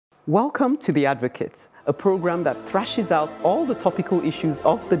Welcome to The Advocate, a program that thrashes out all the topical issues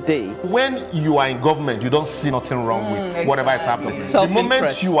of the day. When you are in government, you don't see nothing wrong with whatever is happening. The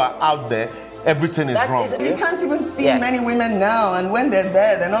moment you are out there, everything is wrong. You can't even see many women now, and when they're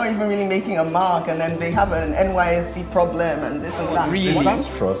there, they're not even really making a mark, and then they have an NYSC problem and this and that. Really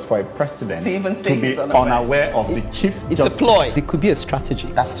disastrous for a president to even say to be unaware of the chief justice. It's a ploy. It could be a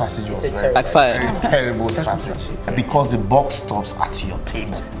strategy. That strategy was very terrible strategy. Because the buck stops at your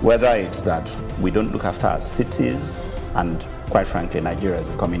table. Whether it's that we don't look after our cities, and quite frankly, Nigeria is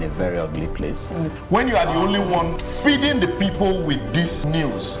becoming a very ugly place. When you are the only one feeding the people with this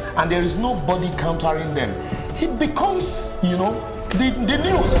news and there is nobody countering them, it becomes, you know, the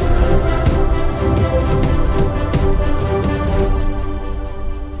news.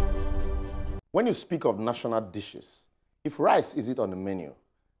 When you speak of national dishes, if rice isn't on the menu,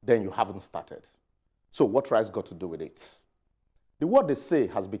 then you haven't started. So what rice got to do with it? The word they say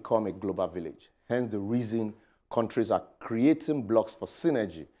has become a global village, hence the reason countries are creating blocks for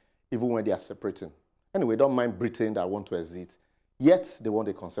synergy even when they are separating. Anyway, don't mind Britain that want to exit, yet they want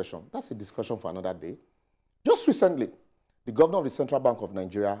a concession. That's a discussion for another day. Just recently, the governor of the Central Bank of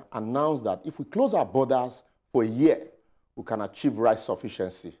Nigeria announced that if we close our borders for a year, we can achieve rice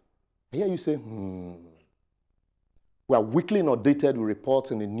sufficiency. I hear you say, We are weekly inundated with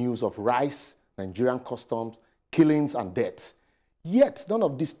reports in the news of rice, Nigerian customs, killings, and deaths. Yet, none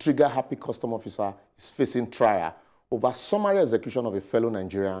of this trigger-happy custom officer is facing trial over summary execution of a fellow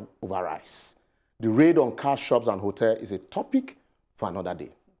Nigerian over rice. The raid on car shops and hotels is a topic for another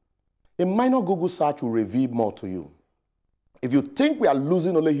day. A minor Google search will reveal more to you. If you think we are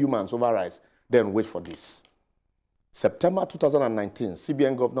losing only humans over rice, then wait for this. September 2019,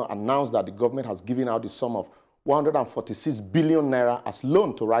 CBN governor announced that the government has given out the sum of 146 billion naira as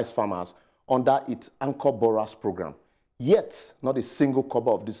loan to rice farmers under its Anchor Borrowers program. Yet, not a single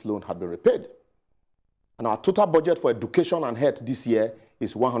kobo of this loan had been repaid. And our total budget for education and health this year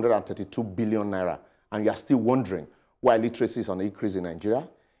is 132 billion naira. And you are still wondering why literacy is on the increase in Nigeria?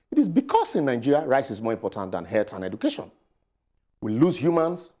 It is because in Nigeria, rice is more important than health and education. We lose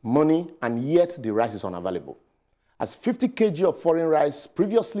humans, money, and yet the rice is unavailable. As 50 kg of foreign rice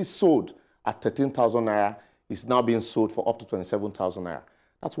previously sold at 13,000 naira is now being sold for up to 27,000 naira.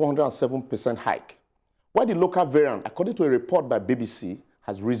 That's 107% hike. While the local variant, according to a report by BBC,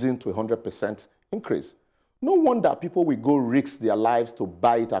 has risen to a 100% increase. No wonder people will go risk their lives to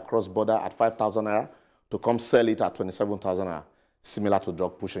buy it across border at 5,000 naira to come sell it at 27,000 naira, similar to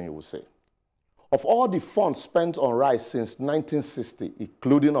drug pushing, you will say. Of all the funds spent on rice since 1960,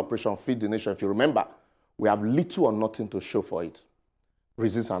 including Operation Feed the Nation, if you remember, we have little or nothing to show for it.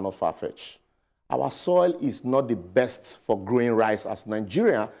 Reasons are not far-fetched. Our soil is not the best for growing rice as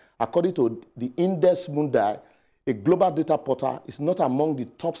Nigeria, according to the Index Mundi, a global data portal, is not among the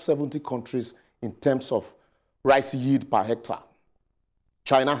top 70 countries in terms of rice yield per hectare.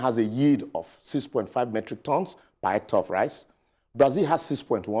 China has a yield of 6.5 metric tons per hectare of rice. Brazil has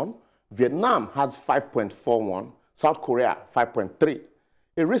 6.1. Vietnam has 5.41. South Korea, 5.3.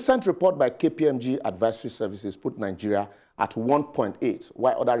 A recent report by KPMG Advisory Services put Nigeria at 1.8,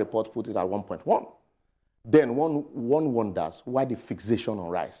 while other reports put it at 1.1. Then one wonders why the fixation on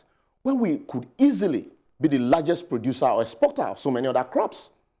rice, when we could easily be the largest producer or exporter of so many other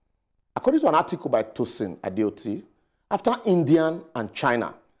crops. According to an article by Tosin Adeoti, after India and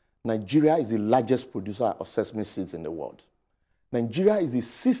China, Nigeria is the largest producer of sesame seeds in the world. Nigeria is the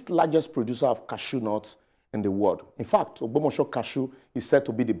 6th largest producer of cashew nuts in the world. In fact, Ogbomosho cashew is said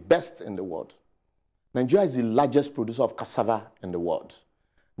to be the best in the world. Nigeria is the largest producer of cassava in the world.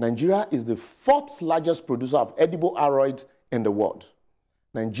 Nigeria is the 4th largest producer of edible aroid in the world.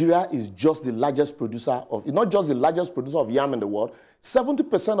 Nigeria is just the largest producer of, not just the largest producer of yam in the world,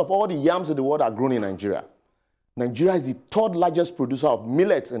 70% of all the yams in the world are grown in Nigeria. Nigeria is the 3rd largest producer of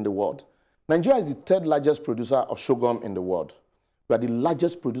millet in the world. Nigeria is the 3rd largest producer of sorghum in the world. We are the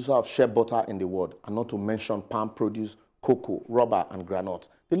largest producer of shea butter in the world, and not to mention palm produce, cocoa, rubber, and granite.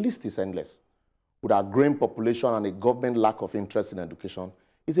 The list is endless. With our growing population and a government lack of interest in education,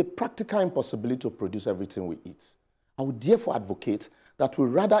 it's a practical impossibility to produce everything we eat. I would therefore advocate that we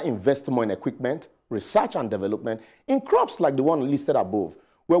rather invest more in equipment, research and development in crops like the one listed above,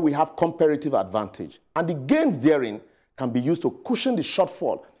 where we have comparative advantage, and the gains therein can be used to cushion the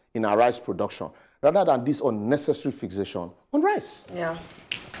shortfall in our rice production, rather than this unnecessary fixation on rice. Yeah.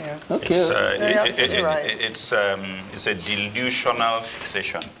 Okay. It's it's a delusional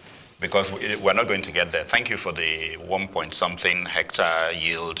fixation, because we're not going to get there. Thank you for the 1-point-something hectare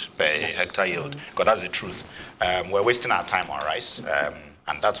yield per hectare yield, because that's the truth. We're wasting our time on rice,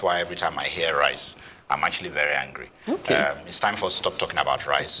 and that's why every time I hear rice, I'm actually very angry. Okay. It's time for us to stop talking about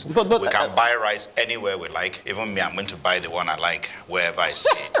rice. But we can buy rice anywhere we like. Even me, I'm going to buy the one I like wherever I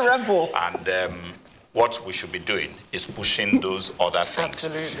see it. Rebel. And what we should be doing is pushing those other things.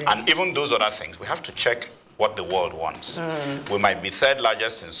 Absolutely. And even those other things, we have to check what the world wants. We might be third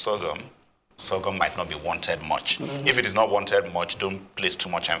largest in sorghum. Sorghum might not be wanted much. If it is not wanted much, don't place too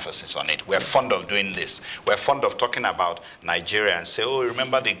much emphasis on it. We're fond of doing this. We're fond of talking about Nigeria and say, oh,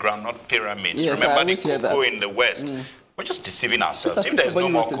 remember the groundnut pyramids? Yes, remember the cocoa in the West? We're just deceiving ourselves. If there's no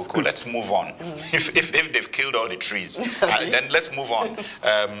more cocoa, let's move on. If they've killed all the trees, then let's move on.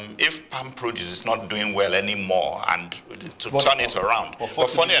 If palm produce is not doing well anymore, and to turn it around. But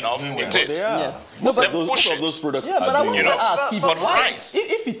funny enough, it is. Yeah. No, but Most of those products but I are want doing to well. ask, but rice.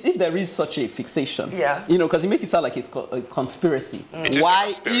 if there is such a fixation, Yeah. because you make it sound like it's a conspiracy. It is a Why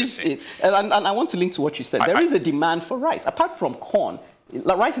conspiracy. is it? And I want to link to what you said. There is a demand for rice. Apart from corn,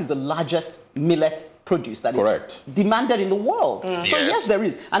 rice is the largest millet produce that Correct. is demanded in the world. So Yes. yes, there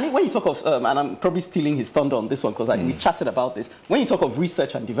is. And when you talk of, and I'm probably stealing his thunder on this one because we chatted about this. When you talk of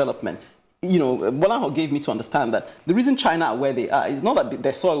research and development, Bolaho gave me to understand that the reason China are where they are is not that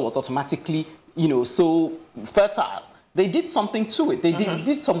their soil was automatically, so fertile. They did something to it. They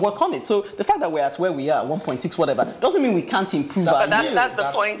did some work on it. So the fact that we're at where we are, 1.6 whatever, doesn't mean we can't improve our But yield. that's the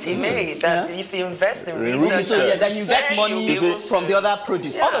point he made, that if you invest in research, So yeah, then you get money you'll be able from the other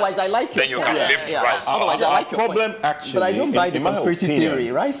produce. Yeah. Otherwise, I like it. Then you can lift rice. Otherwise, I Our like your problem point. actually, But I don't buy the in my conspiracy opinion,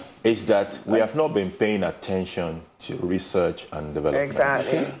 theory, rice. is that we have not been paying attention to research and development.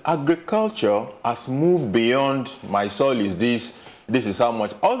 Exactly. Agriculture has moved beyond my soil is this is how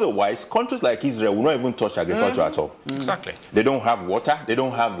much. Otherwise, countries like Israel will not even touch agriculture at all. Exactly. They don't have water, they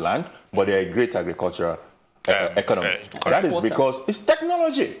don't have land, but they're a great agricultural economy. That is because it's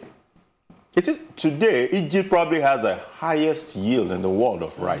technology. It is today, Egypt probably has the highest yield in the world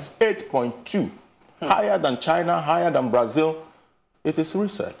of rice, 8.2, higher than China, higher than Brazil. It is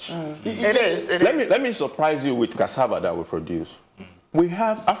research. It is. Let me surprise you with cassava that we produce.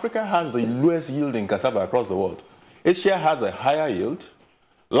 Africa has the lowest yield in cassava across the world. Asia has a higher yield.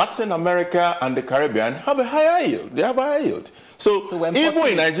 Latin America and the Caribbean have a higher yield. They have a higher yield. So even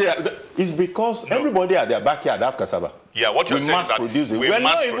in Nigeria, it's because everybody at their backyard have cassava. Yeah, what you're saying is that we're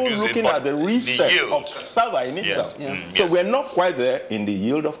not even looking at the research of cassava in itself. So we're not quite there in the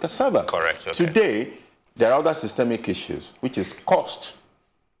yield of cassava. Correct. Okay. Today, there are other systemic issues, which is cost.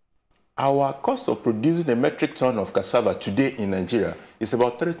 Our cost of producing a metric ton of cassava today in Nigeria is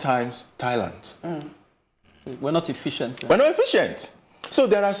about 3 times Thailand. We're not efficient. We're not efficient. So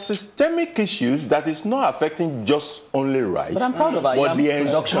there are systemic issues that is not affecting just only rice. But I'm proud of our yam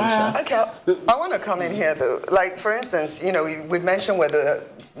production. Okay, I want to come in here though. Like for instance, we mentioned whether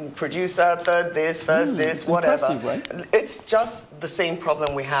producer, third this, first this, whatever. Right? It's just the same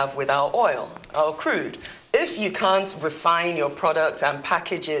problem we have with our oil, our crude. If you can't refine your product and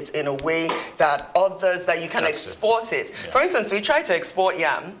package it in a way that you can export it. Yeah. For instance, we tried to export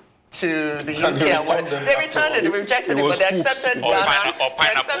yam to the UK. They returned it, they rejected it, but they accepted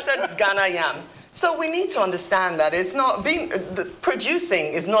Ghana yam. So we need to understand that it's not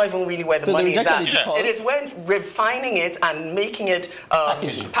producing is not even really where the money is at. It is when refining it and making it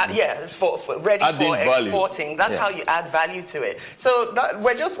ready for exporting. That's how you add value to it. So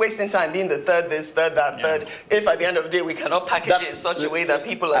we're just wasting time being the third this, third that, third. If at the end of the day we cannot package it in such a way that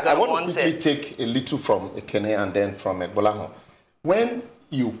people are going to want it. I want to quickly take a little from EKENE and then from Bolaho. When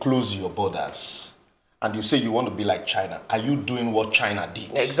you close your borders and you say you want to be like China, are you doing what China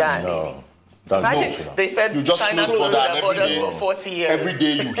did? Exactly. No. Imagine they said you just China closed their borders for 40 years. Every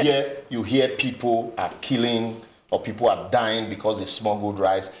day you hear people are killing or people are dying because they smuggled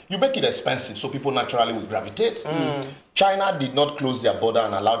rice. You make it expensive, so people naturally will gravitate. China did not close their border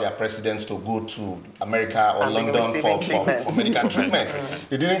and allow their presidents to go to America or London for medical treatment.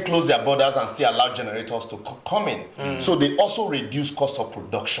 They didn't close their borders and still allow generators to come in. So they also reduced cost of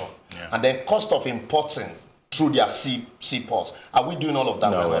production and then cost of importing through their seaports. Are we doing all of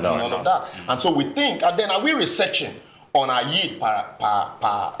that? No, we're not doing all of that. And so we think, and then are we researching on our yield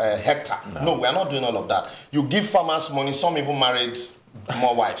per hectare? No, we are not doing all of that. You give farmers money, some even married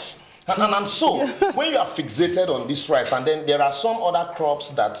more wives. And so, when you are fixated on this rice, and then there are some other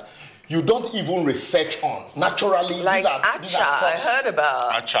crops that you don't even research on. Naturally, like these are I heard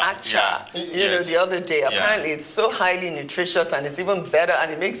about acha. Yeah. The other day. Apparently, it's so highly nutritious and it's even better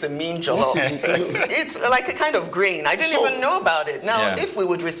and it makes a mean jollof. It's like a kind of grain. I didn't even know about it. Now, if we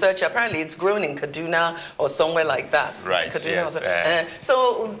would research, apparently it's grown in Kaduna or somewhere like that. Right. Kaduna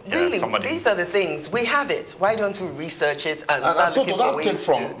so really, these are the things. We have it. Why don't we research it and start looking for ways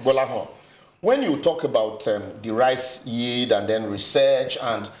to... Bolaho, when you talk about the rice yield and then research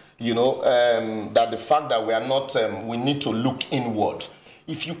and you know, that the fact that we are not, we need to look inward.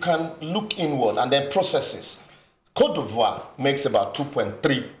 If you can look inward and then processes, Côte d'Ivoire makes about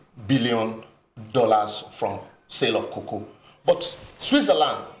 $2.3 billion from sale of cocoa. But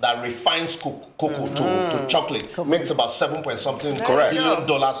Switzerland, that refines cocoa to chocolate, makes about $7.something billion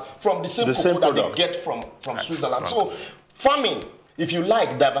from the same cocoa that they get from Switzerland. So farming, if you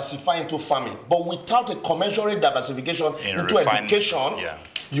like, diversify into farming, but without a commensurate diversification into education,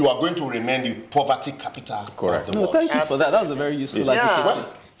 you are going to remain the poverty capital of the world. No, thank you for that. That was a very useful advocacy.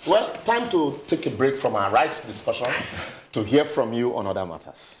 Well, time to take a break from our rice discussion to hear from you on other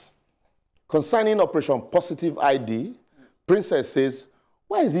matters. Concerning Operation Positive ID, Princess says,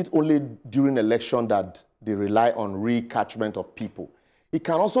 why is it only during election that they rely on recatchment of people? It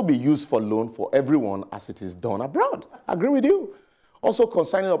can also be used for loan for everyone as it is done abroad. I agree with you. Also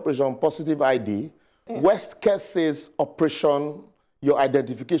concerning Operation Positive ID, West Kes says, Operation, your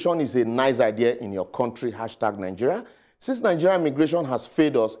identification is a nice idea in your country, #Nigeria. Since Nigerian immigration has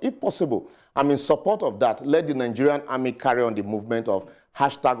failed us, if possible, I'm in support of that. Let the Nigerian army carry on the movement of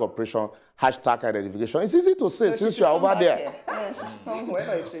 #Operation, #identification. It's easy to say since you are over there.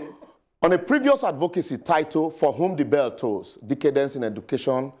 Wherever it is. On a previous advocacy title, For Whom the Bell Tolls, Decadence in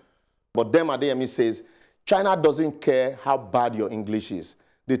Education, but Dem Adeyemi says, China doesn't care how bad your English is.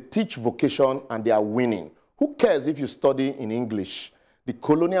 They teach vocation and they are winning. Who cares if you study in English? The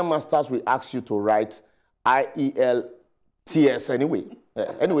colonial masters will ask you to write IELTS anyway.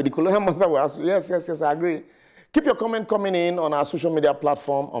 Anyway, the colonial master will ask you, yes, I agree. Keep your comment coming in on our social media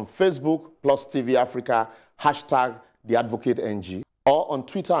platform on Facebook, Plus TV Africa, #TheAdvocateNG, or on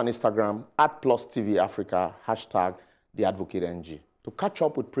Twitter and Instagram @Plus TV Africa, #TheAdvocateNG. To catch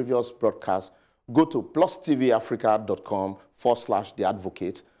up with previous broadcasts, go to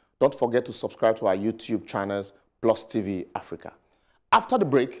plustvafrica.com/theadvocate. Don't forget to subscribe to our YouTube channels, Plus TV Africa. After the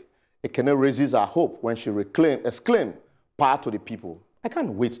break, Ekene raises her hope when she exclaimed, power to the people. I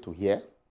can't wait to hear.